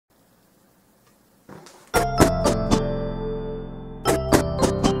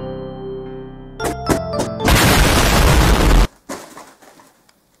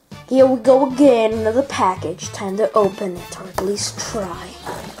Here we go again, another package. Time to open it, or at least try.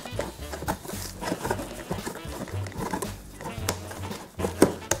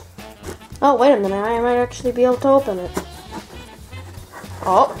 Oh, wait a minute, I might actually be able to open it.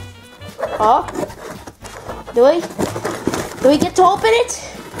 Oh. Do we get to open it?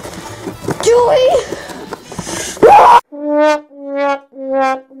 Do we?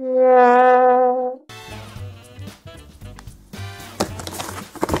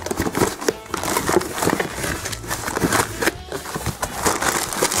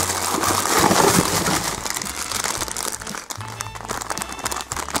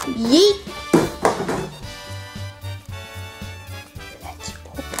 Yeet! Let's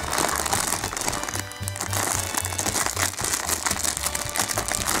open.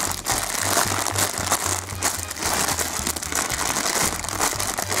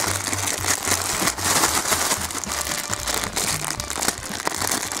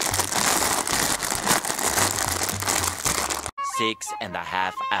 Six and a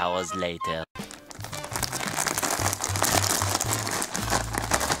half hours later.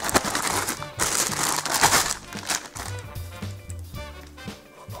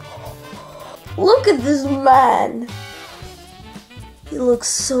 Look at this man. He looks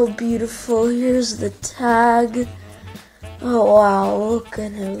so beautiful. Here's the tag. Oh wow, look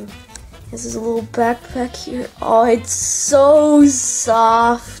at him. He has his little backpack here. Oh, it's so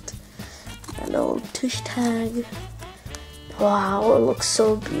soft. And a little tush tag. Wow, it looks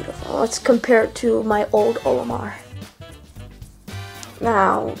so beautiful. Let's compare it to my old Olimar.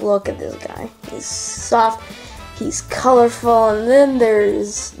 Now, look at this guy. He's soft. He's colorful, and then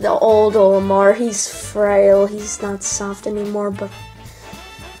there's the old Olimar. He's frail. He's not soft anymore, but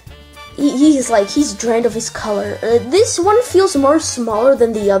he's drained of his color. This one feels more smaller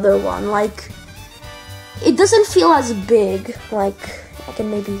than the other one. Like, it doesn't feel as big. Like, I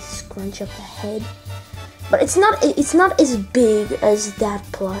can maybe scrunch up the head, but it's not as big as that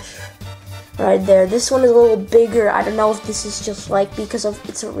plush right there. This one is a little bigger. I don't know if this is just like because of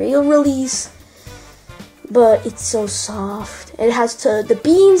it's a real release. But it's so soft. It has the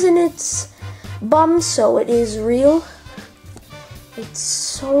beans in its bum, so it is real. It's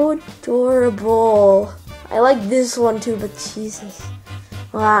so adorable. I like this one too, but Jesus.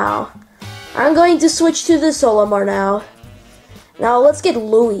 Wow. I'm going to switch to this Olimar now. Now let's get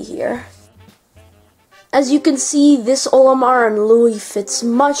Louie here. As you can see, this Olimar and Louie fits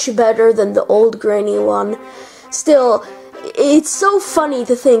much better than the old grainy one. Still, it's so funny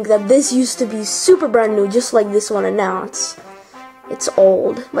to think that this used to be super brand new, just like this one, and now it's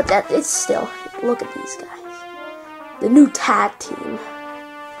old. But it's still, look at these guys. The new tag team.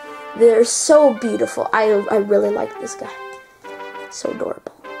 They're so beautiful. I really like this guy. So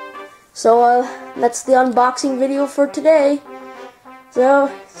adorable. So, that's the unboxing video for today. So,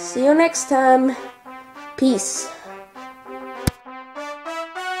 see you next time. Peace.